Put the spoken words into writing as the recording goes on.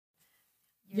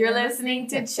You're listening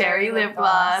to Cherry Lip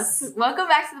Gloss. Welcome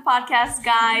back to the podcast,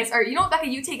 guys. Or you know what, Becca,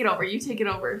 you take it over.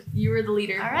 You were the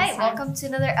leader. All right, welcome to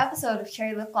another episode of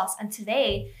Cherry Lip Gloss. And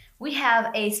today we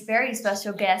have a very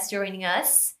special guest joining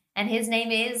us. And his name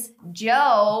is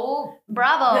Joe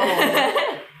Bravo.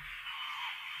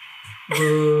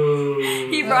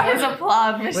 He brought his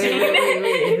applause machine. Wait,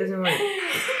 it doesn't work.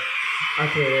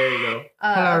 Okay, there you go.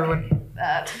 Hello, everyone.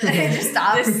 Just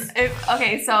stop.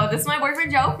 Okay, so this is my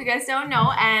boyfriend Joe, if you guys don't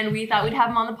know, and we thought we'd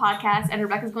have him on the podcast, and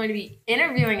Rebecca's going to be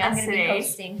interviewing us today.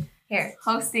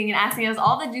 Hosting and asking us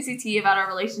all the juicy tea about our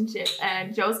relationship,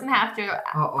 and Joe's going to have to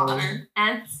honor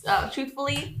and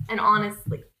truthfully and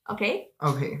honestly, okay?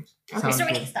 Okay. Stop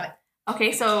it.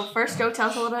 Okay, so first, Joe, tell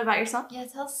us a little bit about yourself. Yeah,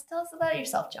 tell us about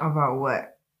yourself, Joe. About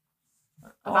what?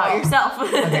 About yourself.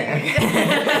 Okay.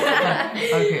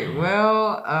 Okay,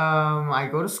 well, I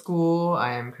go to school.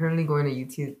 I am currently going to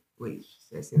UT. Wait,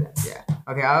 did I say that? Yeah.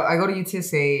 Okay, I go to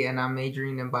UTSA and I'm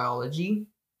majoring in biology.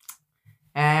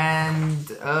 And,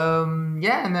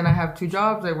 and then I have 2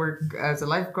 jobs. I work as a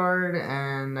lifeguard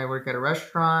and I work at a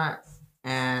restaurant.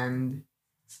 And,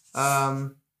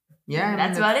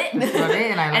 that's about it. That's about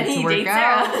it, and I like to work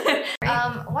out.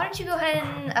 Why don't you go ahead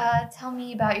and tell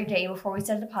me about your day before we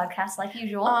start the podcast, like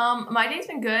usual? My day's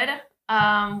been good.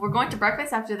 We're going to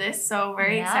breakfast after this, so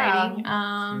very exciting.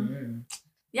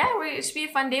 Yeah, it should be a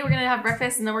fun day. We're gonna have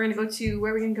breakfast, and then we're gonna go to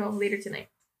where we're gonna go later tonight.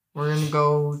 We're gonna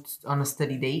go on a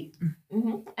study date.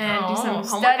 And do some homework.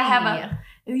 Study.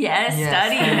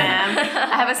 Study, ma'am.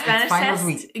 I have a Spanish test.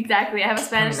 Week. Exactly, I have a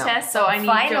Spanish test, so I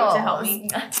need Joe to help me.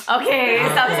 Okay,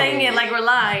 stop saying it like we're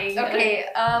lying. Okay,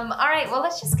 all right, well,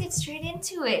 let's just get straight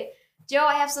into it. Joe,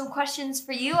 I have some questions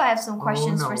for you. I have some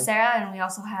questions for Sarah, and we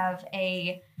also have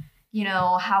a,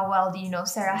 how well do you know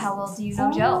Sarah? How well do you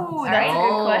know Joe? Ooh, that's a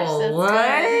good question. What?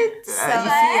 Good. You see,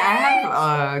 I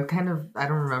have I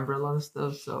don't remember a lot of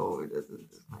stuff, so it doesn't.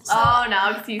 No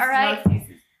excuses. All right.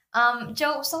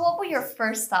 Joe, so what were your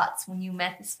first thoughts when you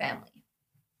met this family?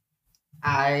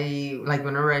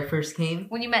 Whenever I first came.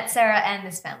 When you met Sarah and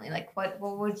this family, what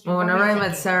would you? Well, whenever I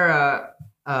met Sarah,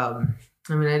 I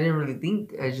didn't really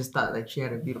think. I just thought she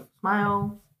had a beautiful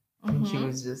smile, and she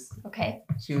was just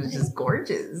She was just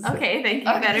gorgeous. Okay, thank you.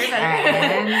 Okay. Better.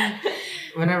 And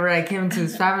whenever I came to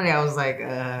his family, I was like,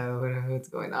 what's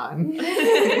going on?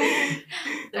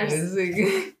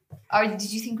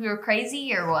 Did you think we were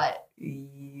crazy or what?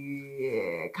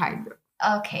 Yeah, kind of.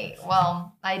 Okay,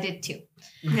 well, I did too.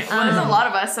 There's a lot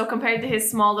of us, so compared to his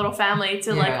small little family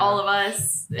to all of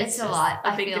us, it's a lot.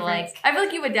 I feel like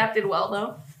you've adapted well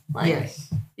though.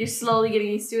 Yes. You're slowly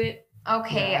getting used to it.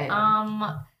 Okay,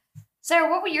 yeah. Sarah,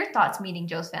 what were your thoughts meeting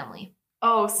Joe's family?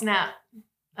 Oh, snap.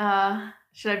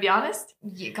 Should I be honest?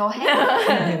 Yeah, go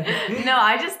ahead. No,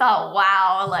 I just thought,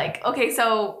 wow,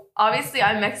 so obviously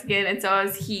I'm Mexican and so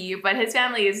is he, but his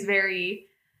family is very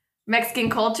Mexican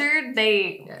cultured.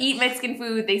 They eat Mexican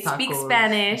food. They speak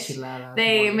Spanish.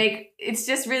 It's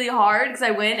just really hard because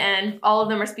I went and all of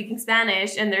them are speaking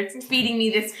Spanish and they're feeding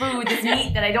me this food, this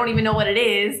meat that I don't even know what it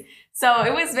is. So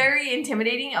it was very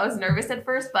intimidating. I was nervous at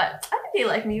first, but I think they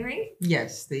like me, right?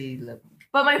 Yes, they love me.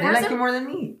 But they like you more than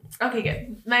me. Okay,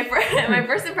 good. My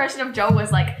first impression of Joe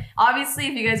was obviously,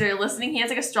 if you guys are listening, he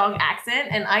has a strong accent,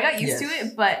 and I got used to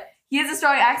it, but he has a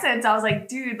strong accent, so I was like,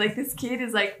 dude, this kid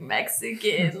is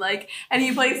Mexican, and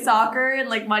he plays soccer and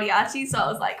mariachi, so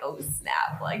I was like, oh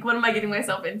snap, what am I getting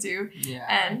myself into? Yeah.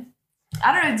 And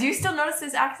I don't know, do you still notice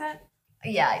his accent?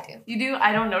 Yeah, I do. You do?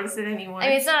 I don't notice it anymore. I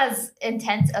mean, it's not as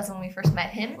intense as when we first met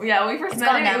him. Yeah, when we first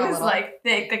met him, it was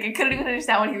thick. I couldn't even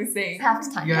understand what he was saying. Half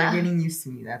the time. You're not getting used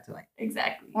to me, that's why.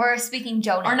 Exactly. We're speaking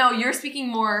Joe now. Or no, you're speaking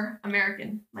more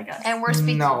American, like us. And we're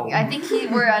speaking. No. I think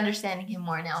we're understanding him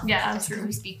more now. Yeah, just because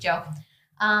we speak Joe.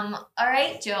 All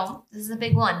right, Joe, this is a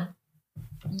big one.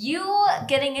 You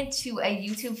getting into a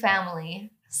YouTube family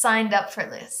signed up for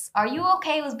this. Are you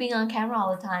okay with being on camera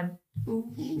all the time?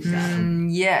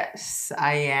 Yes,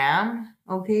 I am.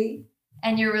 Okay.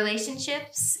 And your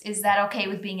relationships, is that okay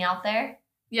with being out there?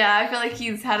 Yeah, I feel like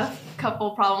he's had a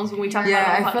couple problems when we talk about it on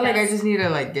the podcast. I feel like I just need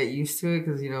to get used to it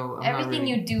because everything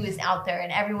you do is out there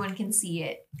and everyone can see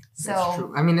it. So that's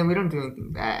true. I mean, we don't do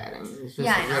anything bad. It's just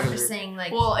I'm just saying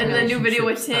well, in the new video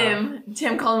with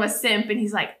Tim called him a simp, and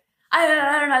he's like, I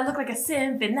don't know, I look like a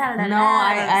simp, and that. No,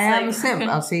 I am a simp.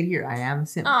 I'll say it here. I am a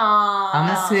simp. Aww, I'm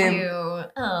a simp.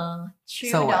 True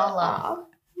so dollar.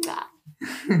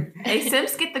 Hey,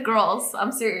 simps get the girls.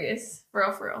 I'm serious,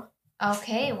 for real.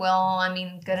 Okay, well,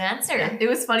 good answer. Yeah. It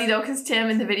was funny though, because Tim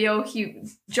in the video,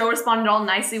 Joe responded all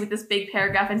nicely with this big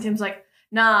paragraph, and Tim's like,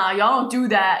 nah, y'all don't do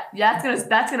that. Yeah,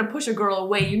 that's gonna push a girl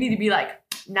away. You need to be like,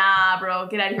 nah, bro,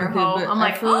 get out of here, hoe. I'm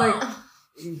like,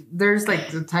 there's like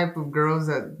the type of girls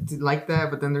that like that,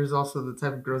 but then there's also the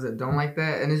type of girls that don't like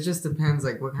that, and it just depends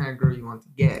like what kind of girl you want to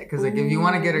get. Because like if you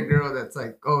want to get a girl that's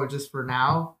like, oh, just for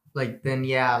now, like then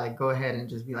yeah, like go ahead and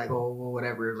just be like, oh, well,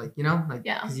 whatever, like you know, like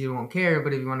because you won't care.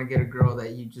 But if you want to get a girl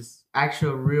that you just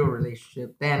actual real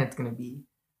relationship, then it's gonna be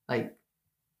like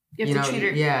you have to treat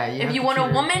her. Yeah, if you want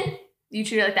a woman, you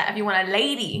treat her like that. If you want a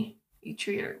lady, you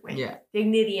treat her with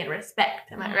dignity and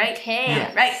respect. Am I right? Okay.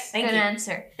 Yeah. Right. Thank Good you.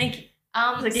 answer. Thank you.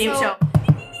 The game show.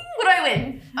 What do I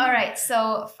win? All right,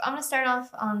 so I'm gonna start off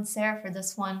on Sarah for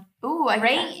this one. Ooh,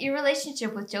 rate your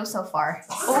relationship with Joe so far.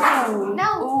 Oh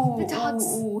no, the dogs.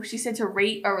 Ooh, she said to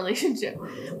rate our relationship.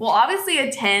 Well, obviously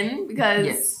a 10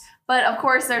 because, but of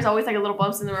course there's always like a little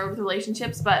bumps in the road with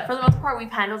relationships. But for the most part, we've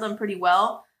handled them pretty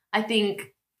well. I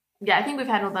think we've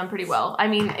handled them pretty well. I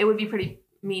mean, it would be pretty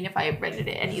mean if I rated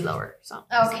it any lower. So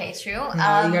okay, true. You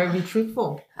gotta be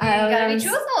truthful. You gotta be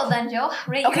truthful then, Joe.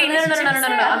 Rate okay, no. I'm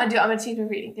gonna change my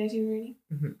rating. Did I change my rating?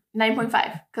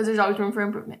 9.5 because there's always room for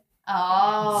improvement.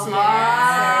 Oh,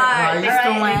 smart. You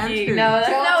stole my answer. No, that's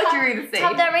Joe, not what you're gonna say.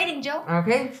 Top that rating, Joe.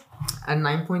 Okay, a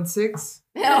 9.6.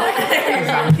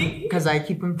 Because I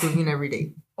keep improving every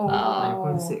day.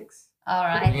 9.6. All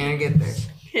right. You're gonna get there.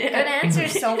 Good answer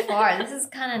so far. This is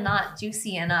kind of not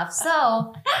juicy enough,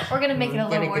 so we're gonna make it a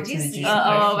little more juicy.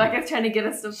 Becca's trying to get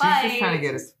us to fight. She's just trying to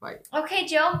get us to fight. Okay,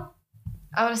 Joe.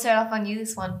 I'm gonna start off on you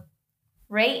this one.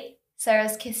 Rate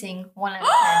Sarah's kissing 1 out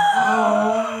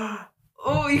of 10.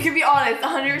 Oh, you can be honest,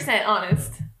 100%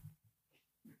 honest.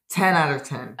 10 out of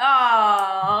 10. Oh,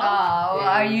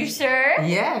 are you sure?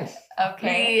 Yes.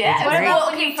 Okay. Yeah. What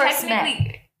about when you first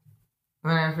met?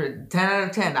 When I heard 10 out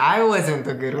of 10, I wasn't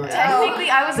the good one.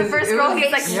 Technically, I was the first girl.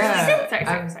 He's like, sorry.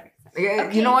 Okay.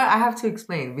 You know what? I have to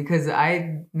explain because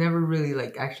I never really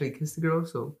like actually kissed a girl.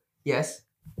 So yes,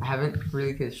 I haven't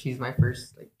really kissed. She's my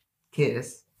first like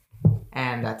kiss,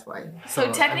 and that's why.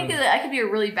 So technically, I could be a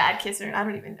really bad kisser, and I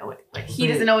don't even know it. Like he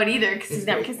doesn't know it either because he's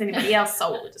never kissed anybody else.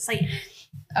 So we'll just say.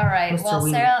 All right. Well,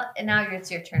 Sarah, now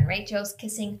it's your turn. Rate Joe's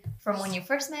kissing from when you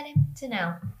first met him to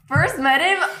now. First met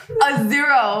him, a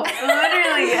 0.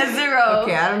 Literally a 0.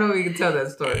 Okay, I don't know if we can tell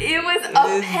that story. It was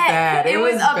a peck. It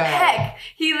was a peck.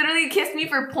 He literally kissed me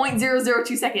for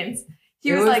 0.002 seconds.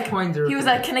 He was like,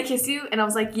 can I kiss you? And I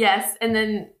was like, yes. And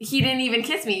then he didn't even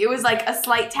kiss me. It was like a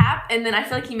slight tap, and then I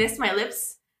feel like he missed my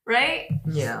lips, right?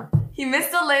 Yeah. He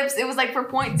missed the lips. It was like for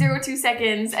 0.02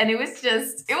 seconds, and it was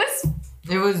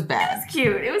It was bad. It was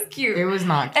cute. It was cute. It was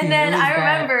not cute. And then I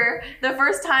remember the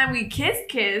first time we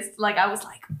kissed, like I was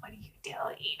like, what are you doing?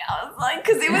 I was like,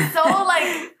 because it was so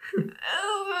like,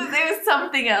 it was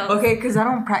something else. Okay, because I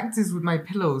don't practice with my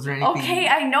pillows or anything. Okay,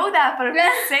 I know that, but I'm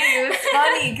just saying it was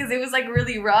funny because it was like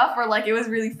really rough or like it was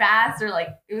really fast or like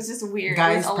it was just weird.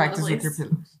 Guys, practice with your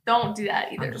pillows. Don't do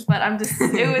that either. But I'm just,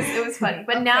 it was funny.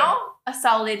 But now a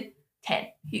solid 10.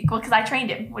 Because I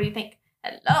trained him. What do you think?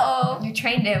 Hello. You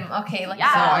trained him. Okay. Like,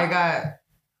 yeah. So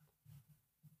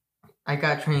I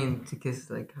got trained to kiss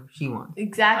like how she wants.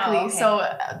 Exactly. Oh, okay. So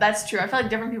that's true. I feel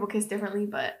like different people kiss differently,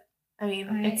 but I mean,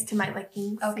 it's to my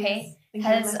liking. Okay.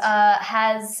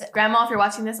 Has Grandma, if you're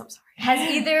watching this, I'm sorry. Has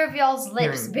either of y'all's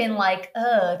lips been like,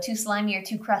 too slimy or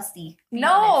too crusty?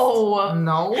 No.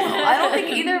 I don't think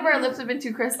either of our lips have been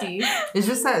too crusty. It's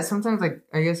just that sometimes, like,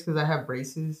 I guess because I have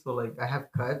braces, so like I have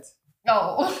cuts.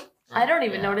 Oh. I don't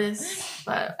even notice,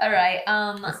 but all right.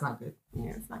 That's not good.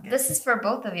 Yeah, it's not good. This is for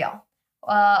both of y'all.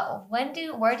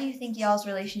 Where do you think y'all's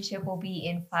relationship will be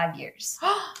in 5 years?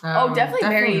 Definitely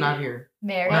married. Not here.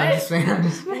 Married. I'm just saying.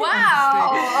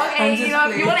 Wow. Okay, you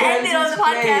know, if you want to end it on the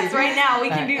podcast right now, we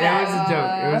can do that.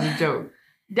 It was a joke.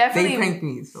 Definitely. They pranked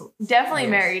me. So definitely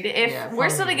married. If we're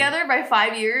still together by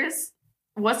 5 years,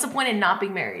 what's the point in not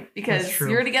being married? Because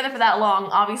you're together for that long.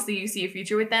 Obviously, you see a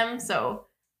future with them. So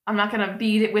I'm not going to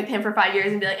be with him for 5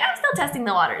 years and be like, I'm still testing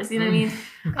the waters. You know what I mean?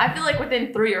 I feel like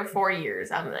within 3 or 4 years,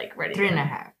 I'm like ready.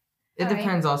 3.5. It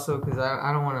depends also because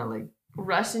I don't want to like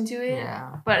rush into it.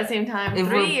 Yeah. But at the same time,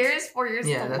 3 years, 4 years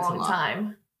is a long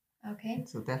time. Okay.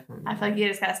 So definitely. I feel like you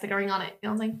just got to stick a ring on it. You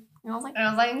know what I'm saying? I was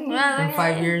like, in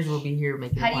 5 years, we'll be here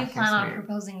making How do you plan on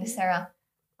proposing to Sarah?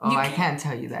 Oh, I can't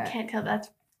tell you that. I can't tell that.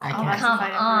 I can't. Come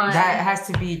on. That has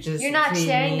to be just. You're not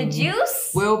sharing the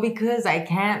juice? Well, because I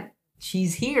can't.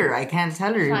 She's here. I can't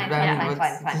tell her. Fine,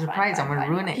 it's a surprise. I'm gonna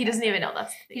ruin it. He doesn't even know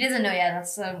that's. He doesn't know yet.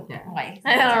 That's why.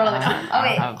 I don't really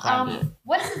know. Okay.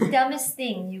 What is the dumbest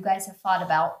thing you guys have fought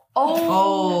about?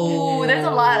 Oh, there's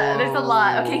a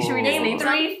lot. Okay, should we name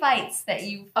 3 fights that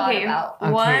you fought about?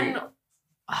 Okay. One.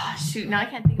 Oh, shoot, now I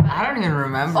can't think about it. I don't even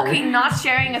remember. Okay, not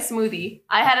sharing a smoothie.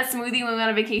 I had a smoothie when we went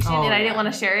on vacation and I didn't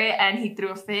want to share it and he threw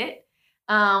a fit.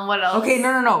 What else? Okay,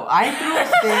 no. I threw a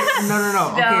fit.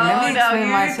 No. Okay, let me explain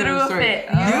my you threw a story. fit.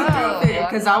 You threw a fit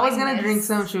because I was gonna this. drink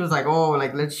some. She was like, "Oh,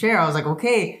 like let's share." I was like,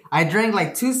 "Okay." I drank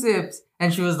like 2 sips,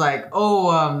 and she was like,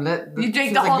 "Oh, You drank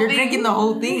she the was whole You're thing? drinking the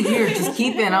whole thing. Here, just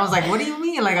keep it." And I was like, "What do you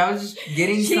mean?" Like I was just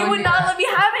getting. She would not let me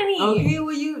have any. Okay,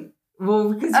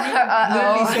 well, because you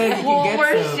literally said you Well, can get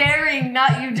we're some. sharing,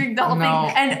 not you drink the whole No.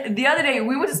 thing. And the other day,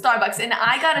 we went to Starbucks, and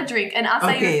I got a drink, and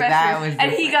acai Okay, that was refreshers,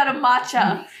 and he got a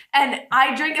matcha. And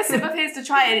I drank a sip of his to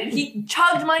try it, and he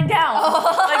chugged mine down.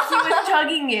 Like, he was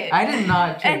chugging it. I did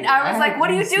not. And I was like,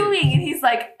 what are you doing? And he's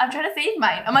like, I'm trying to save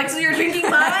mine. I'm like, so you're drinking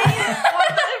mine? What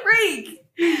the freak?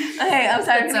 Okay, I'm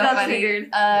sorry. That's I so got funny. triggered.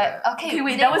 Okay,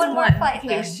 wait, name that was one more one. fight Okay,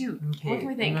 then. shoot. Okay, What can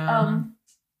we think? no.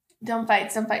 Dumb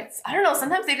fights. I don't know.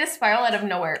 Sometimes they just spiral out of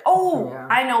nowhere. Oh, Yeah.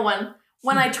 I know one.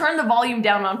 When I turned the volume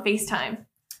down on FaceTime.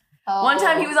 Oh. One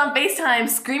time he was on FaceTime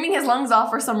screaming his lungs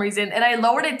off for some reason, and I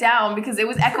lowered it down because it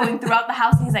was echoing throughout the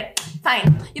house, and he's like,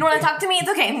 fine. You don't want to talk to me? It's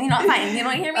okay. You know, fine. You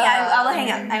don't hear me? I will hang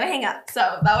up. I will hang up. So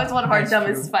that was one of our That's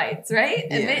dumbest true. fights, right?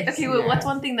 Yes, Okay, well, yes. what's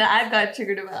one thing that I've got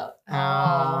triggered about?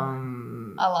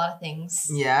 A lot of things.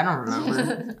 Yeah, I don't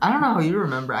remember. I don't know how you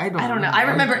remember. I don't know. I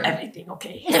remember everything,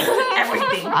 okay?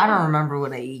 Everything. I don't remember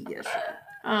what I ate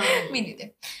yesterday. Me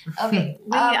neither. Okay.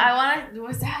 Wait, I want to,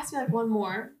 there has to be like one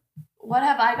more. What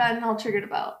have I gotten all triggered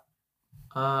about?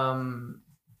 I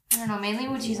don't know. Mainly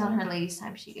when she's on her ladies'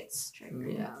 time, she gets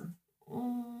triggered. Yeah.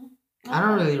 Mm, I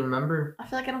don't really remember. I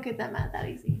feel like I don't get that mad that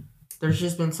easy. There's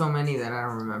just been so many that I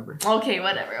don't remember. Okay,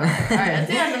 whatever. All right,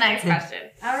 let's do on the next question.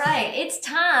 All right, it's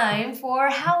time for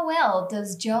how well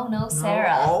does Joe know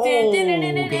Sarah? Oh,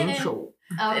 game show.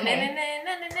 Okay.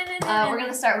 We're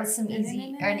gonna start with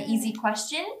an easy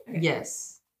question.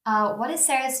 Yes. What is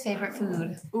Sarah's favorite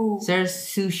food? Ooh. Sarah's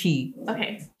sushi.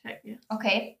 Okay. Check, yeah.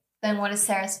 Okay. Then what is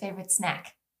Sarah's favorite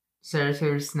snack? Sarah's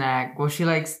favorite snack. Well, she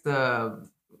likes the,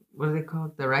 what are they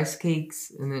called? The rice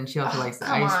cakes. And then she also likes the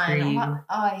ice cream.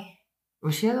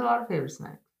 Well, she has a lot of favorite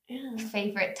snacks.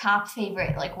 Yeah. Top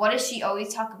favorite. Like, what does she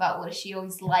always talk about? What does she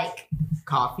always like?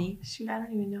 Coffee. Shoot, I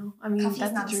don't even know. I mean, Coffee's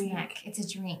that's not a drink. snack. It's a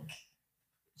drink.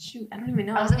 Shoot, I don't even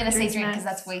know. I wasn't gonna say Drink drink because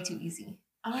snacks. that's way too easy.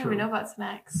 I don't True. even know about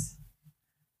snacks.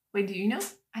 Wait, do you know?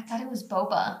 I thought it was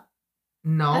boba.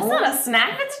 No. That's not a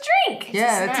snack. That's a drink.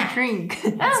 Yeah, a that's snack. a drink.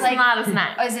 That's like- not a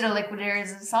snack. Oh, is it a liquid or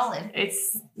is it a solid?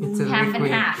 It's It's a Half and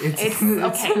liquid. half. It's It's- it's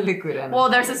okay. a liquid. And well,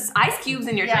 there's ice cubes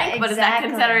in your Yeah, drink, but is that exactly.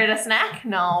 considered a snack?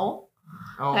 No.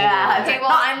 Oh. Yeah, Okay, well,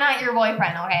 I'm not your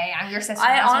boyfriend, okay? I'm your sister.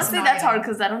 I I'm supposed honestly, to know that's you. hard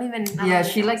because I don't even. I Yeah,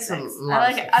 don't she even likes a like sex. lot I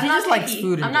of like. stuff. I'm She not just likes picky.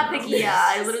 food in I'm not general. picky. Yeah,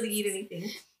 I literally eat anything.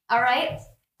 All right.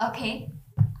 Okay.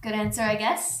 Good answer, I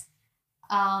guess.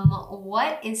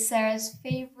 What is Sarah's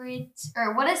favorite,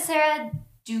 or what does Sarah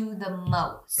do the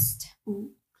most?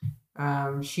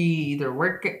 She either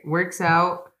works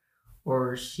out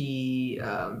or she's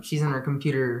on her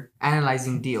computer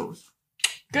analyzing deals.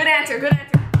 Good answer. Good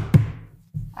answer.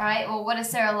 All right. Well, what does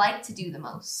Sarah like to do the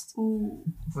most? Ooh.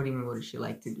 What do you mean? What does she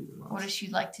like to do the most? What does she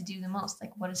like to do the most?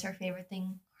 Like, what is her favorite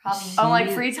thing? Hobby? She- Oh,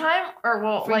 like free time or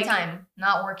well, Free like time,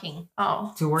 not working.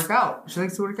 Oh. To work out. She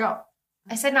likes to work out.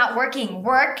 I said not working.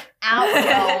 Work out,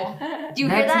 though. Do you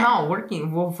hear That's that? not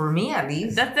working. Well, for me at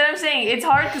least. That's what I'm saying. It's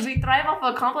hard because we thrive off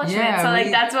of accomplishment. Yeah, so like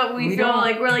we- that's what we we feel don't-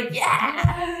 like. We're like,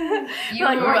 yeah. You We're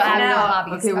like have working no out.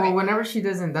 hobbies. Okay, well, Alright. whenever she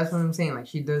doesn't, that's what I'm saying. Like,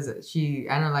 she does it. She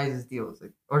analyzes deals.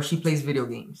 Like, or she plays video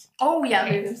games. Oh yeah,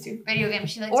 Okay. those two. Video games.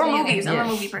 She likes Or video movies. games. I'm Yeah. a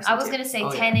movie person. I was too. gonna say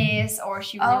Oh, yeah. tennis, or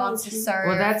she really Oh, wants to true. surf.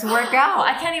 Well, that's work Oh, out.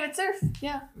 I can't even surf.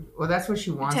 Yeah. Well, that's what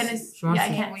she wants. Tennis. She wants Yeah, I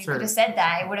to can't. Well, you surf. could have said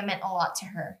that. It would have meant a lot to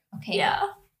her. Okay. Yeah.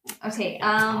 Okay.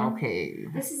 Okay.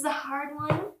 This is a hard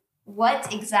one.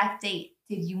 What exact date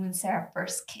did you and Sarah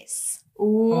first kiss?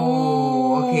 Ooh.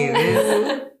 Oh, okay,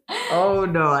 this- Oh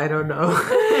no, I don't know.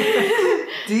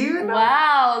 Do you know?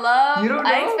 Wow, love. You don't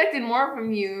I know? expected more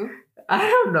from you. I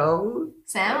don't know.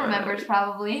 Sam remembers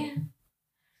probably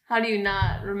How do you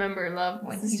not remember, love?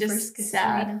 when This is you just first kissed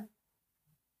sad. Serena.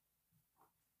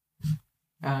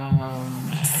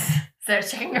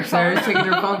 Sarah's checking her phone. Sarah's checking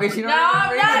her phone because she don't No,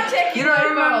 I'm remember. not either. checking You don't my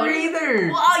remember phone.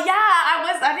 either. Well, yeah,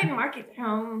 I didn't mark it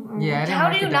down. Yeah, I didn't How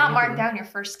mark do it you down not mark either. down your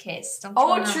first kiss? Don't you Oh,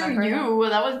 wanna true, remember you. Well,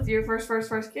 that was your first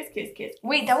kiss.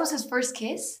 Wait, that was his first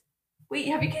kiss? Wait,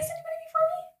 have you kissed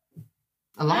anybody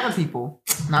A lot of people.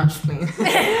 No, I'm just playing.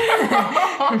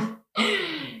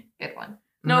 Good one.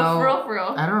 No, for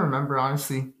real. I don't remember,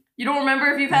 honestly. You don't remember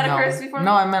if you've had no. a kiss before?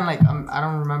 No, I meant like I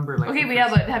don't remember like. Okay, the but yeah,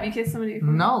 first- but have you kissed somebody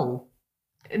before? No,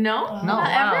 No? Oh, No. Not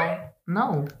wow. ever?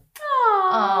 no,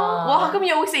 Aww. Well, how come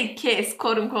you always say kiss,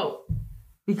 quote unquote?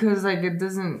 because like it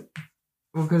doesn't.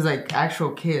 Well, because like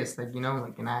actual kiss, like you know,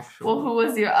 like an actual. Well, who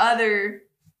was your other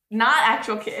not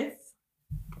actual kiss?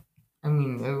 I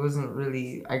mean, it wasn't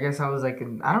really. I guess I was like,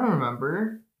 I don't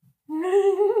remember.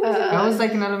 I was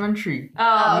like in elementary.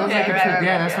 Oh, okay,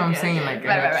 yeah, that's what I'm saying. Like,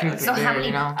 right. So how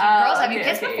many girls have you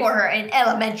kissed before her in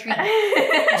elementary?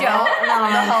 Joe,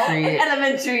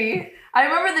 elementary. I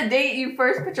remember the date you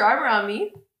first put your arm around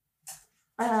me.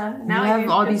 Now I have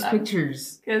all these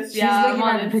pictures. Because she's looking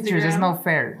at the pictures. It's no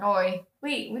fair. Oi.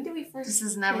 Wait, when did we first? This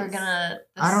is never gonna.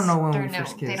 I don't know when we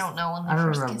first kissed. They don't know when we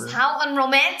first kissed. How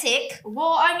unromantic!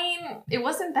 Well, I mean, it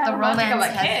wasn't that the romantic romance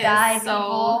of a has kiss, died, so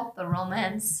people. The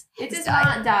romance. It does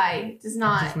not die. Does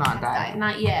not. It does not die.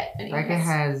 Not yet. Anyways. Becca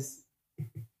has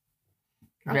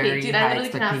very high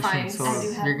expectations,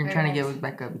 so you're trying to get with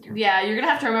Becca. Yeah, you're gonna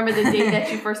have to remember the day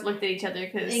that you first looked at each other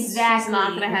because she's not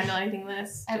gonna handle anything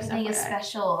less. Everything is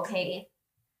special, okay?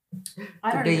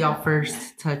 The day y'all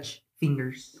first touch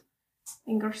fingers.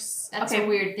 That's a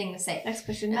weird thing to say. Next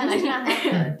question. I do not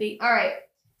have a date. All right,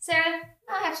 Sarah,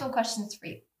 I have some questions for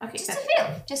you. Okay,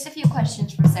 just a few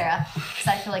questions for Sarah, because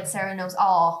I feel like Sarah knows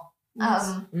all.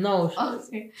 No. All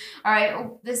right.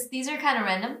 These are kind of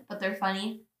random, but they're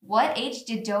funny. What age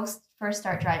did Joe first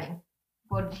start driving?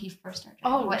 What did he first start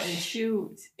driving? What age?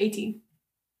 Shoot, 18.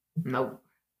 Nope.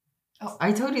 Oh.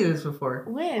 I told you this before.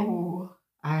 When? Ooh.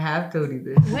 I have told you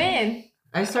this. When?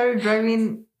 I started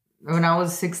driving when I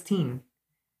was 16.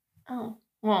 Oh,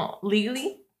 well,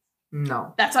 legally?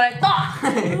 No. That's what I thought.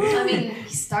 I mean, he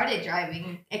started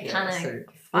driving. It kind of.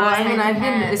 Well, I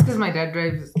mean, it's because my dad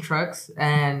drives trucks,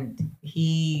 and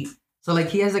he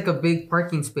has like a big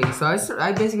parking space. So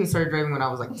I basically started driving when I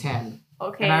was like 10.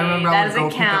 Okay, and I remember that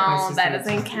doesn't count. That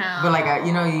doesn't count. But like,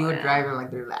 you would drive in like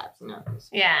 3 laps, you know.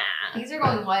 Yeah. These are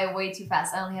going way too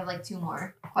fast. I only have like 2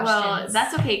 more questions. Well,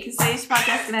 that's okay because today's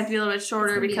podcast is gonna have to be a little bit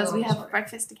shorter because we have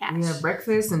breakfast to catch. We have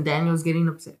breakfast, and Daniel's getting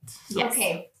upset. Yes.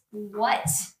 Okay, what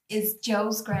is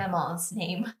Joe's grandma's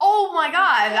name? Oh my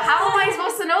God! How am I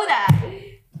supposed to know that?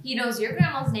 He knows your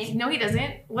grandma's name. No, he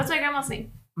doesn't. What's my grandma's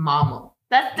name? Mama.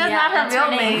 That's not her real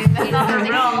name. That's not her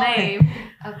real name.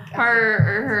 Okay.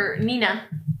 Her Nina.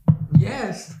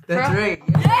 Yes, that's right.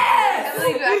 Yes! I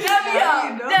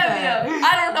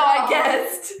don't know. I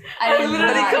guessed. I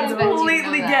literally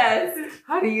completely guessed.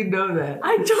 How do you know that?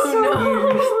 I don't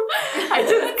know. I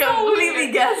just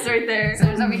completely guessed right there. So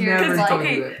over here.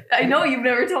 Okay, I know you've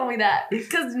never told me that.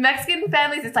 Because Mexican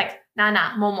families, it's like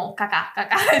Nana, Momo, Kaka,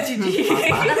 Gigi. That's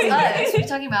us. What are you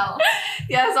talking about?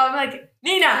 Yeah, so I'm like,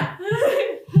 Nina.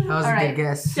 That was a good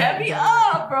guess. Shut me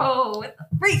up, bro. What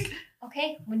the freak?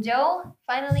 Okay, when Joe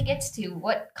finally gets to,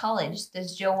 what college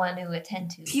does Joe want to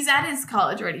attend to? He's at his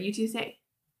college already, UTSA.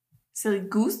 Silly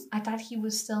goose. I thought he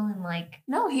was still in like...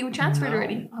 No, he transferred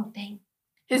already. Oh, dang.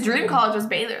 His dream college was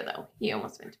Baylor, though. He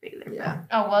almost went to Baylor. Yeah.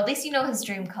 Oh, well, at least you know his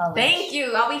dream college. Thank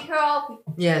you. I'll be here all...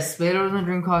 Yes, Baylor was my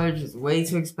dream college. It's way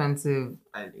too expensive.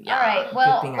 All right,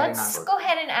 well, let's go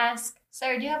ahead and ask...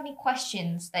 Sarah, do you have any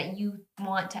questions that you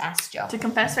want to ask Joe? To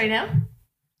confess right now?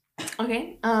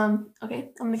 Okay.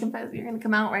 Okay. I'm gonna confess. You're gonna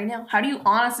come out right now. How do you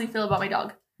honestly feel about my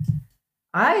dog?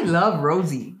 I love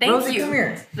Rosie. Thank Rosie, you. Come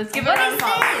here. Let's give it a round of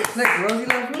applause. Look, Rosie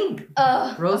loves me.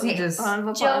 Rosie just.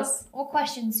 Joe, what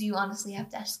questions do you honestly have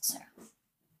to ask Sarah?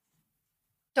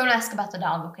 Don't ask about the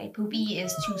dog, okay? Poopy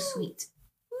is too sweet.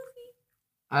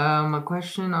 A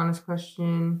question, honest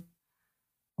question.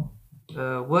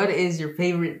 What is your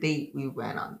favorite date we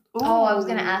went on? Ooh, I was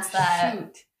gonna ask that.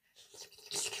 Shoot.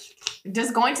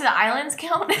 Does going to the islands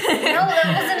count? No, that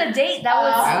wasn't a date. That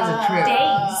was a trip.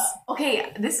 Days.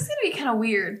 Okay, this is gonna be kind of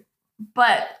weird,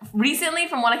 but recently,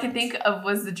 from what I can think of,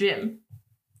 was the gym.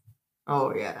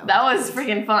 Oh yeah, that was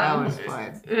freaking fun. That was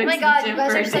fun. Oh my God, you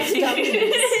guys are such dummies.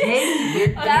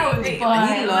 Hey, that was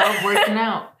fun. We love working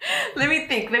out. Let me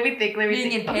think.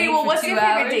 Okay, well, what's your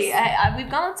favorite date? We've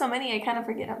gone on so many, I kind of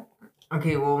forget them.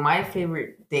 Okay, well, my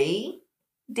favorite date.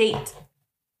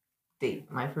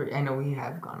 My favorite. I know we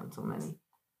have gone on so many.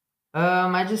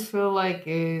 I just feel like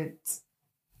it's.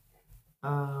 I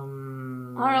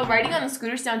don't know. Riding on the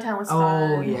scooters downtown was fun.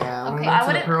 Oh yeah. Okay.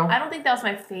 I don't think that was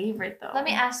my favorite though. Let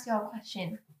me ask y'all a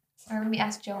question, or let me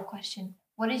ask Joe a question.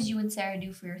 What did you and Sarah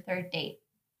do for your third date?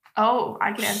 Oh,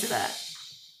 I can answer that.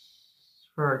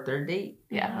 For our third date?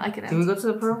 Yeah, I can answer. Did we go to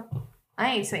the Pearl?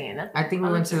 I ain't saying nothing. I think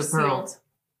we went to the Pearl.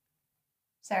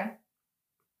 Sarah,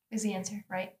 is the answer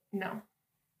right? No.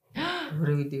 What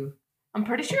did we do? I'm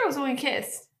pretty sure it was when we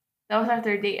kissed. That was our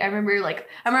third date. I remember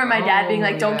my dad being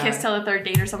like, "Don't kiss till the third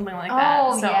date" or something like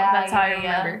that. So that's how I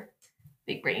remember.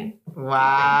 Big brain.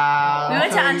 Wow. We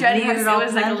went to Andretti's. It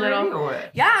was like a little.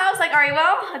 Yeah, I was like, all right,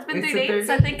 well, it's been 3 dates.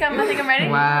 I think I'm ready.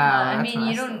 Wow. I mean,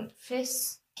 you don't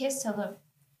kiss till the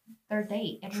third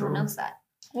date. Everyone knows that.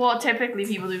 Well, typically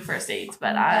people do first dates,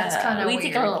 but we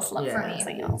take a little slow for me.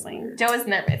 Joe is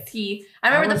nervous. I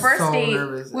remember the first date.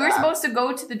 We were supposed to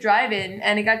go to the drive-in,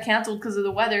 and it got canceled because of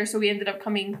the weather. So we ended up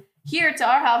coming here to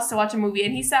our house to watch a movie,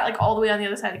 and he sat like all the way on the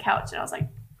other side of the couch, and I was like,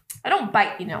 I don't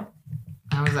bite, you know.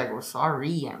 I was like, well,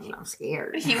 sorry. I mean, I'm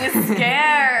scared. He was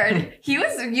scared. You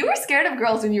were scared of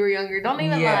girls when you were younger. Don't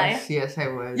even lie. Yes, I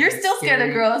was. You're still scared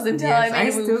of girls until I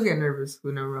made a move. I still get nervous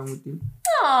whenever I'm with you.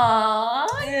 Aww,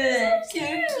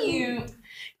 so cute.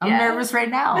 I'm nervous right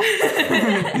now.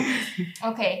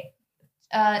 Okay.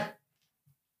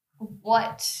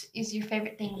 What is your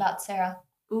favorite thing about Sarah?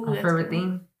 Ooh, my favorite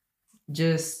thing?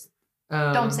 Just...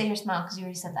 don't say your smile because you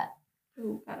already said that.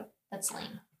 Ooh, that's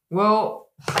lame. Well,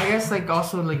 I guess like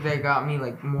also like that got me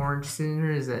like more interested in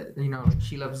her is that, you know,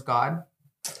 she loves God.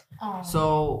 Oh.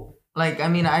 So like, I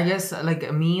mean, I guess like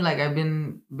me, like I've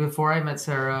been, before I met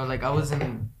Sarah, like I was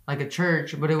in like a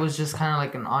church, but it was just kind of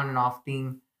like an on and off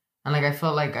thing. And like, I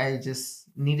felt like I just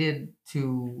needed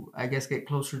to, I guess, get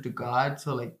closer to God.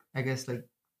 So like, I guess like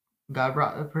God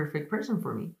brought a perfect person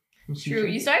for me. True.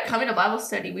 You started coming to Bible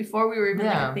study before we were even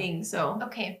like a thing, so.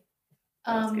 Okay.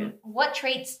 What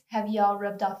traits have y'all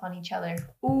rubbed off on each other?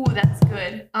 Ooh, that's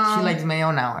good. She likes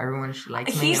mayo now. Everyone, she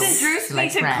likes mayo. He's introduced me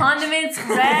to condiments,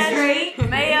 red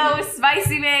mayo,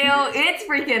 spicy mayo. It's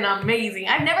freaking amazing.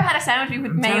 I've never had a sandwich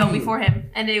with mayo before him,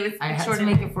 and it was. I had to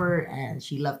make it for her, and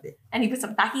she loved it. And he put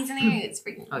some Takis in there. It's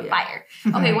freaking fire.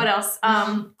 Okay, what else?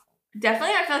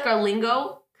 Definitely, I feel like our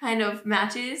lingo kind of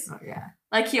matches. Oh yeah.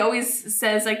 Like he always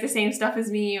says like the same stuff as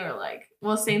me, or like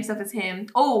same stuff as him.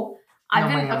 Oh. I'm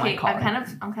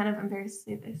kind of embarrassed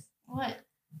to say this. What?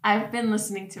 I've been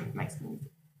listening to Mexican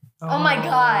music. Oh my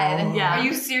god. Yeah. Are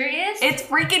you serious? It's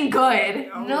freaking good.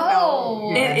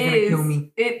 No. Yeah, it is. Kill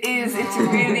me. It is. It's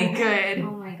really good.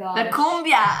 Oh my god. The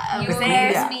cumbia. You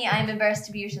embarrass me. I'm embarrassed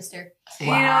to be your sister. Wow.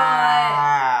 You know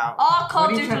what? All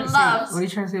cultures love. What are you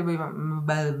trying to say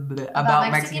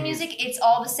about Mexican music? It's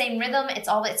all the same rhythm. It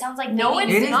sounds like no,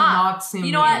 it's it is not same.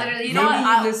 You know what? Literally, you know what?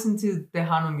 I listen to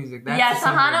Tejano music. That's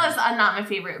Tejano is not my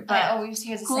favorite, but I always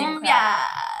hear the same. Cumbia,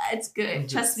 it's good.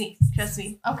 Trust me.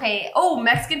 Okay. Oh,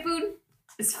 Mexican food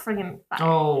is friggin' fire.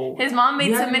 Oh. His mom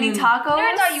made some mini tacos. I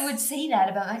never thought you would say that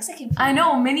about Mexican food. I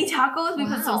know, mini tacos. We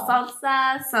put some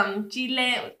salsa, some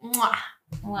chile. Mwah.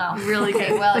 Wow. Really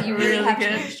good. Well, you really have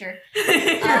changed her.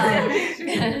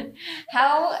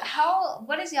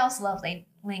 What is y'all's love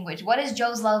language? What is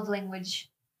Joe's love language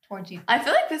towards you? I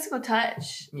feel like physical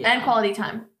touch and quality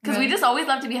time. Because we just always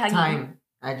love to be hugging. Time.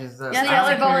 I just y'all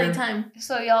like quality time.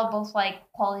 So y'all both like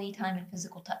quality time and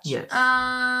physical touch. Yes.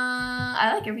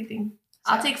 I like everything.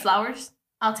 I'll take flowers.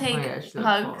 I'll take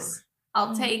hugs.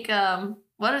 I'll take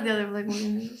what are the other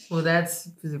languages? Well, that's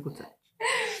physical touch.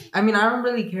 I mean, I don't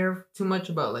really care too much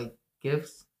about like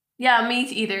gifts. Yeah, me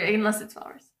either, unless it's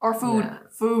flowers or food. Yeah.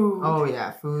 Food. Oh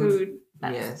yeah, food.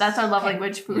 That's our love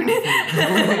language. Food.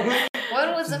 Yeah,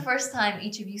 when was the first time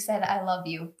each of you said "I love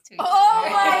you" to each other? Oh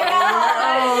my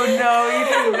god! Oh no, you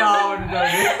didn't know.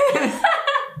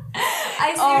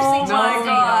 I seriously don't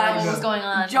know what was going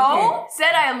on. Joe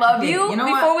said "I love you"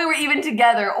 before we were even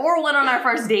together, or went on our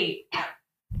first date.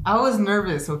 I was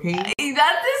nervous, okay?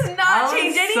 That does not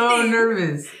change anything. I was so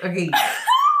nervous. Okay.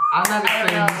 I'm not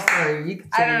explaining the story. You can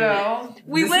tell I don't know.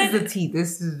 This is the tea.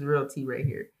 This is real tea right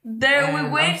here. We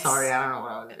went. I'm sorry. I don't know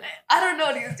what I was doing. I don't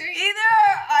know these three either.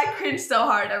 I cringe so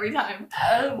hard every time.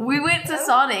 We went to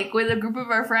Sonic with a group of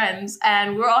our friends,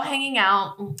 and we were all hanging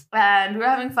out, and we were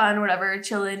having fun, whatever,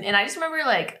 chilling. And I just remember,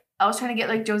 like, I was trying to get,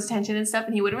 like, Joe's attention and stuff,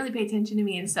 and he wouldn't really pay attention to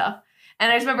me and stuff.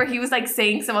 And I just remember he was like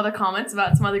saying some other comments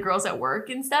about some other girls at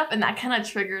work and stuff, and that kind of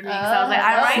triggered me. So I was like,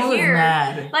 I'm right here.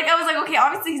 Mad. Like I was like, okay,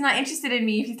 obviously he's not interested in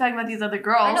me if he's talking about these other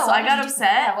girls. So I got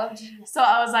upset. So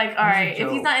I was like, all right, if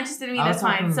he's not interested in me, that's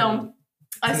fine. So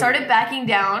I started backing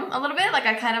down a little bit. Like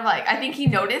I think he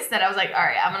noticed that I was like, all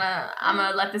right, I'm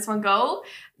gonna let this one go.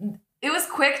 It was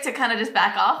quick to kind of just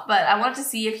back off, but I wanted to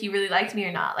see if he really liked me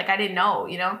or not. Like, I didn't know,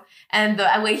 you know? And the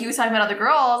way he was talking about other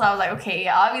girls, I was like, okay,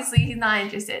 obviously he's not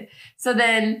interested. So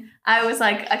then I was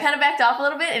like, I kind of backed off a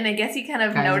little bit, and I guess he kind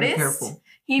of noticed. Be careful.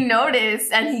 He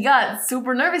noticed, and he got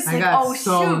super nervous. He's like, oh,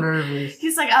 shoot. Nervous.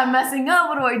 He's like, I'm messing up.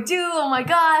 What do I do? Oh, my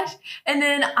gosh. And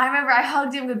then I remember I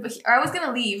hugged him, or I was going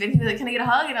to leave, and he was like, can I get a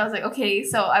hug? And I was like, okay.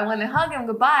 So I went and hugged him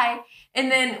goodbye.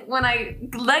 And then when I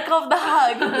let go of the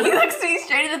hug, he looks me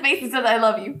straight in the face and says, I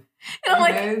love you. And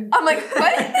I'm like,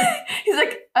 what? He's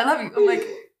like, I love you. I'm like,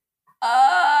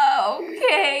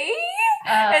 okay.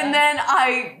 And then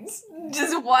I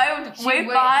just went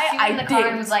by. I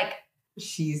did. Was like,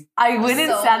 I went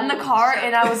and sat in the car,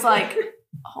 and I was like,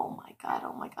 oh my god,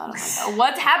 oh my god, oh my god.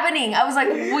 What's happening? I was like,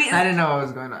 wait. I didn't know what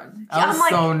was going on. I was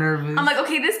so nervous. I'm like,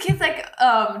 okay, this kid's like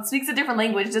speaks a different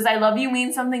language. Does I love you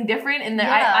mean something different? And then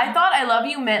Yeah. I thought I love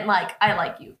you meant like I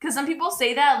like you. Because some people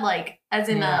say that like as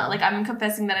in like I'm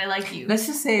confessing that I like you. Let's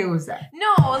just say it was that.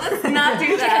 No, let's not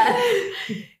do that.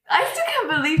 I still can't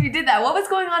believe you did that. What was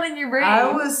going on in your brain?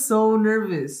 I was so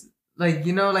nervous. Like,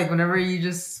 you know, like whenever you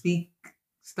just speak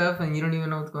stuff and you don't even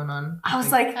know what's going on. I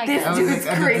was like, this dude's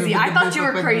crazy. I thought you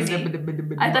were crazy.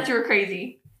 I thought you were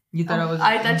crazy. You thought I was?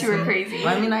 I thought you were crazy.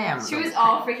 Well, I mean, I am. She was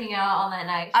all freaking out on that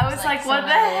night. I was like, what the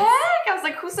heck? I was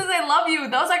like, who says I love you?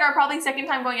 That was like our probably second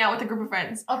time going out with a group of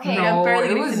friends. Okay. No, I'm barely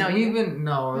getting was to know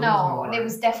you. It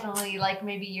was definitely like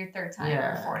maybe your third time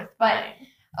or fourth. But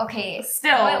okay.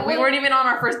 Still, we weren't even on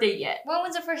our first date yet. When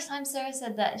was the first time Sarah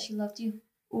said that she loved you?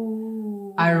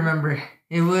 Ooh. I remember.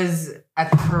 It was at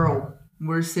the Pearl.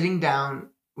 We're sitting down.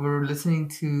 We're listening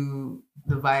to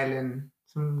the violin.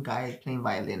 Some guy playing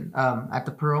violin at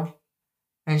the Pearl.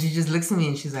 And she just looks at me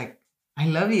and she's like, I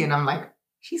love you. And I'm like,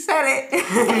 she said it.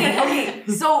 okay.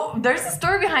 So there's a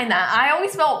story behind that. I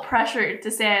always felt pressured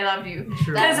to say I love you.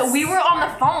 Because we were on the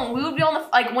phone. We would be on the,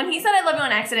 like when he said I love you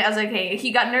on accident, I was like, hey,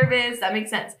 he got nervous. That makes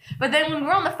sense. But then when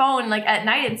we're on the phone, like at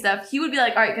night and stuff, he would be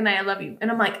like, all right, good night, I love you. And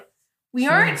I'm like, we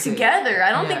aren't together.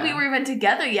 I don't think we were even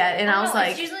together yet. And I was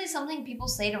like, it's usually something people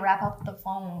say to wrap up the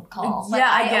phone call. Like,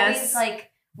 yeah, I guess. Always, like,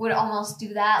 would almost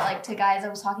do that like to guys I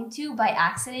was talking to by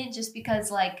accident just because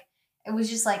like it was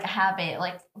just like a habit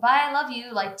like bye I love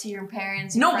you like to your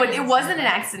parents. No, but it wasn't an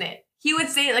accident. He would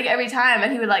say it like every time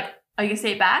and he would like, are you gonna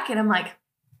say it back? And I'm like,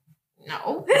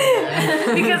 no.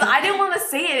 Because I didn't want to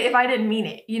say it if I didn't mean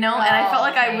it, you know? And I felt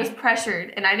like I was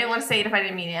pressured and I didn't want to say it if I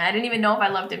didn't mean it. I didn't even know if I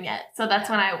loved him yet. So that's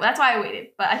why I waited.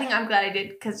 But I think I'm glad I did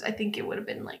because I think it would have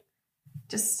been like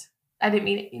just I didn't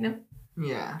mean it, you know?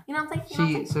 Yeah. You know what I'm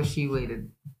saying? So she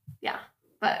waited. Yeah.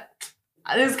 But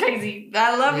it was crazy.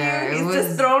 I love you. He's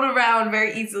just thrown around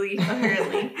very easily,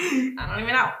 apparently. I don't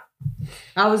even know.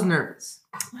 I was nervous.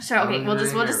 Sure, okay. We'll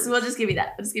just give you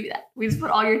that. We'll just give you that. We just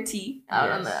put all your tea out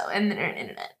on the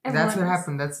internet. That's what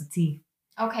happened. That's the tea.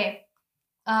 Okay.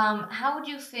 How would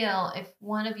you feel if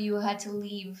one of you had to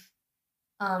leave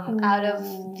out of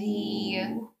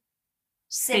the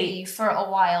city for a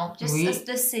while? Just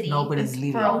the city. Nobody's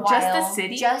leaving. For a while. Just the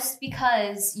city? Just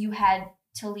because you had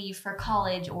to leave for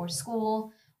college or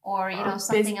school or, you know,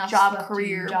 something else. Job,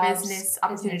 career, business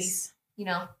opportunities. You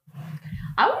know.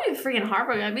 I would be freaking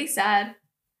heartbroken. I'd be sad.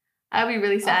 I'd be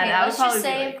really sad. Okay, I would probably be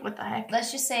like, what the heck?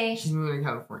 Let's just say she's moving to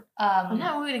California. I'm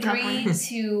not moving to California.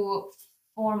 3 to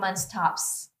 4 months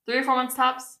tops. 3 or 4 months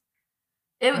tops?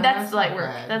 That's light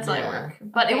work. That's light work.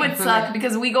 But it would suck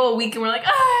because we go a week and we're like,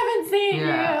 I haven't seen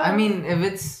you. I mean, if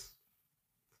it's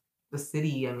the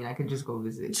city, I mean, I could just go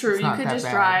visit. True, you could just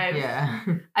drive. Yeah.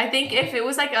 I think if it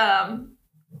was like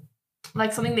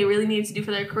something they really needed to do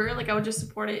for their career, like I would just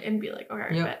support it and be like,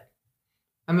 okay, I bet.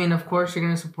 I mean, of course you're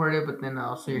gonna support it, but then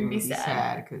also you're gonna be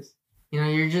sad because you know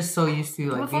you're just so used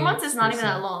to like. 4 months is not even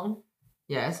that long.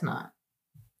 Yeah, it's not.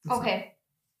 Okay.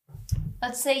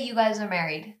 Let's say you guys are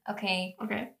married. Okay.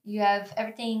 Okay. You have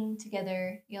everything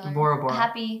together. You're Bora Bora.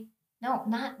 happy. No,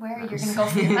 not where you're gonna go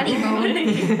for your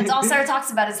honeymoon. That's all Sarah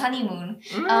talks about is honeymoon.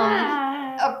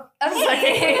 Okay.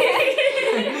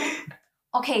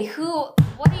 Okay.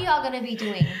 What are y'all gonna be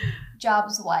doing?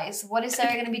 Jobs wise, what is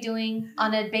Sarah gonna be doing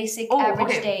on a basic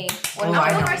average day? I want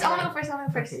to go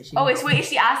first. Okay, so wait, is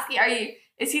she asking?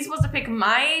 Is he supposed to pick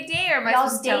my day or my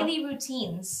y'all's daily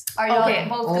routines? Are y'all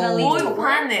both gonna leave to work?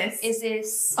 Plan this. Is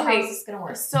this how is this gonna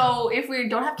work? So if we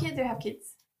don't have kids or have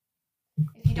kids?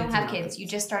 If you don't have kids, you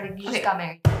just got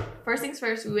married. First things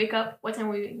first, we wake up. What time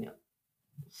are we waking up?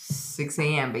 6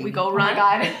 a.m. baby. We go run. Oh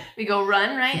my God. We go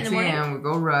run, right? 6 in the morning. a.m. We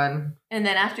go run. And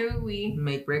then after we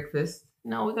make breakfast.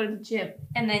 No, we go to the gym.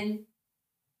 And then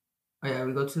we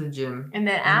go to the gym. And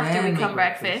then after we come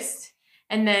breakfast.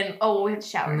 And then we have to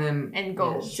shower. And then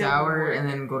go shower and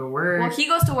then go to work. Well, he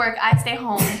goes to work, I stay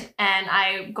home and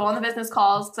I go on the business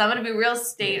calls because I'm gonna be real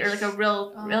estate or like a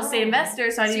real estate investor,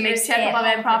 so I need to make check up on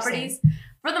my properties.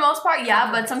 For the most part,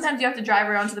 yeah, but sometimes you have to drive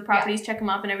around to the properties, check them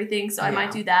up and everything, so I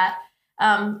might do that.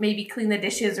 Maybe clean the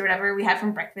dishes or whatever we had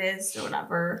from breakfast or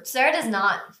whatever. Sarah is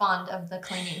not fond of the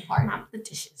cleaning part. Not the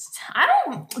dishes.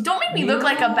 Don't make me look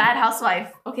like a bad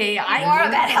housewife. Okay, I are a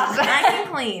bad housewife. I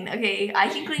can clean. Okay, I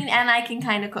can clean and I can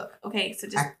kind of cook. Okay, so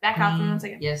just back off for 1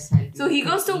 second. Yes, I do. So he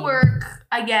goes to work.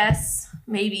 I guess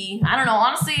maybe I don't know.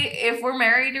 Honestly, if we're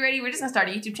married already, we're just gonna start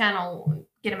a YouTube channel.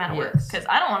 get him out of work because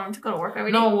I don't want him to go to work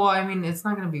every day. No, well, I mean, it's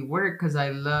not gonna be work because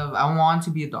I want to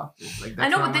be a doctor. Like that's I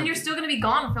know, but then you're still gonna be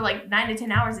gone for like 9 to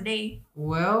 10 hours a day.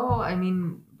 Well, I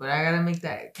mean, but I gotta make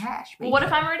that cash. Well, what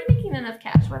if I'm already making enough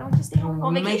cash? Why don't we just stay home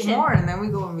on vacation? Make more and then we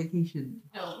go on vacation.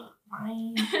 No,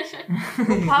 fine.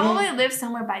 We'll probably live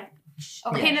somewhere by.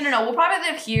 Okay, no. We'll probably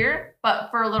live here,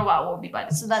 but for a little while we'll be by.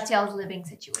 So that's y'all's living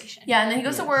situation. Yeah, and then he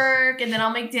goes to work, and then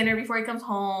I'll make dinner before he comes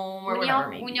home or whatever.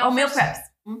 Meal preps.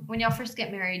 When y'all first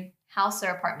get married, house or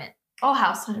apartment? Oh,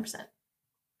 house, 100%.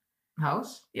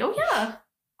 House? Oh yeah.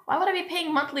 Why would I be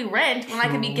paying monthly rent when I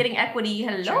could be getting equity?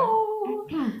 Hello.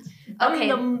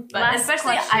 Okay. But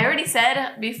especially, question. I already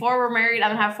said before we're married, I'm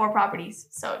gonna have 4 properties.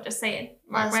 So just saying.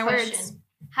 Mark my words.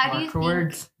 How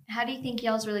do you think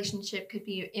y'all's relationship could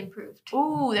be improved?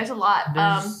 Ooh, there's a lot.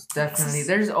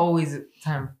 There's always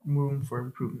room for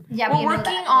improvement. Yeah, we're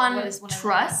working on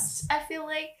trust, I feel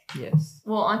like. Yes.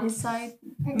 Well, on his side.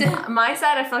 My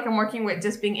side, I feel like I'm working with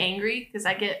just being angry because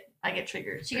I get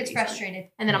triggered. She gets frustrated.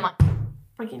 And then I'm like,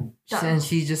 freaking done. And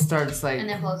she just starts like... And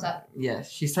then blows up. Yes,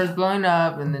 she starts blowing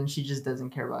up and then she just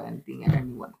doesn't care about anything and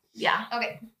anyone. Yeah.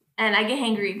 Okay. And I get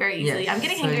hangry very easily. Yes. I'm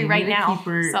getting hangry right now. Keep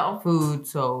her food,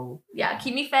 so yeah,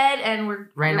 keep me fed, and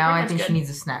we're now. I think she needs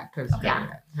a snack because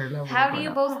her level. How do you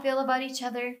both feel about each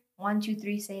other? 1, 2,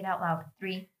 3. Say it out loud.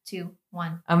 3, 2,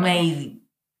 1. Amazing.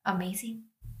 Amazing.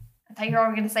 I thought you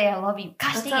were gonna say I love you.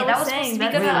 Gosh, that's dang it! That was supposed to be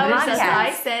good for the podcast.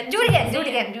 I said. Do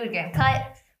it again.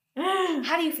 Cut.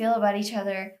 How do you feel about each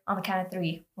other on the count of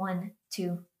 3? 1,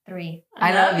 2, 3.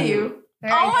 I love you.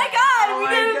 Very oh my god, we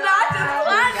did not just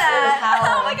plan that.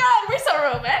 Oh my god, we're so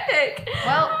romantic.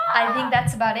 Well, I think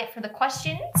that's about it for the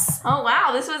questions. Oh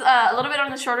wow, this was a little bit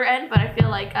on the shorter end, but I feel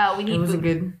like we need. It was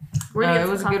food. It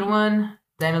was a good one.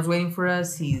 Daniel's waiting for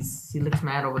us. He looks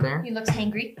mad over there. He looks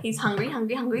hangry. He's hungry.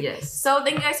 Yes. So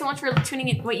thank you guys so much for tuning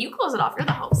in. Wait, you close it off. You're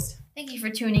the host. Thank you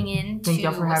for tuning in to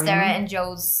Sarah and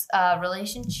Joe's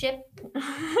relationship.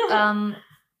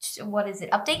 What is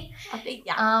it? Update?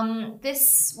 Yeah.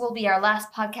 This will be our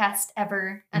last podcast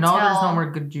ever until there's no more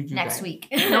good juju next week.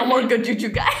 No more good juju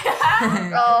guy.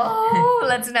 Oh,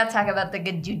 let's not talk about the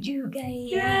good juju guy.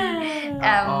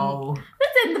 Yeah.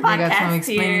 Let's end the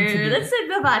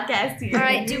podcast here. All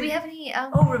right. Do we have any?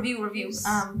 Reviews.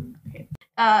 Okay.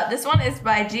 This one is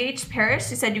by GH Parrish.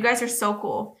 She said, "You guys are so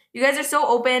cool. You guys are so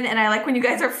open, and I like when you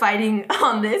guys are fighting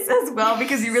on this as well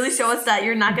because you really show us that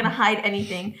you're not going to hide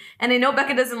anything. And I know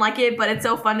Becca doesn't like it, but it's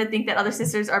so fun to think that other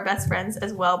sisters are best friends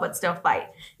as well, but still fight.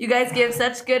 You guys give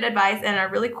such good advice and are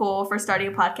really cool for starting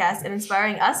a podcast and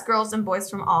inspiring us girls and boys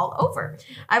from all over.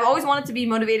 I've always wanted to be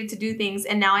motivated to do things,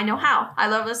 and now I know how. I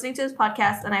love listening to this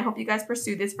podcast, and I hope you guys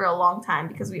pursue this for a long time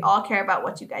because we all care about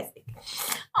what you guys think."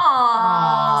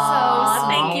 Aww. So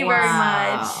thank you very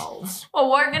much. Well,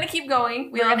 we're going to keep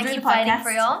going. We're going to keep fighting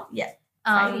for y'all. Yes.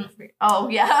 Oh,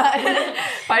 yeah.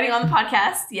 Fighting on the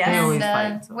podcast. Yes. And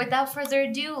without further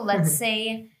ado, let's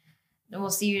say we'll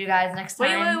see you guys next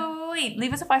time. Wait.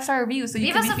 Leave us a 5-star review so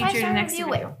you can be featured in the next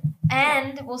video.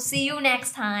 And we'll see you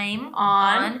next time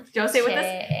on Joe, say with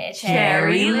us.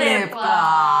 Cherry Lip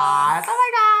Gloss.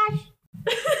 Oh my gosh.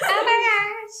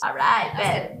 All right,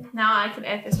 bet. Now I can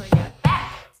edit this one again.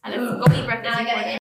 And let's go eat breakfast.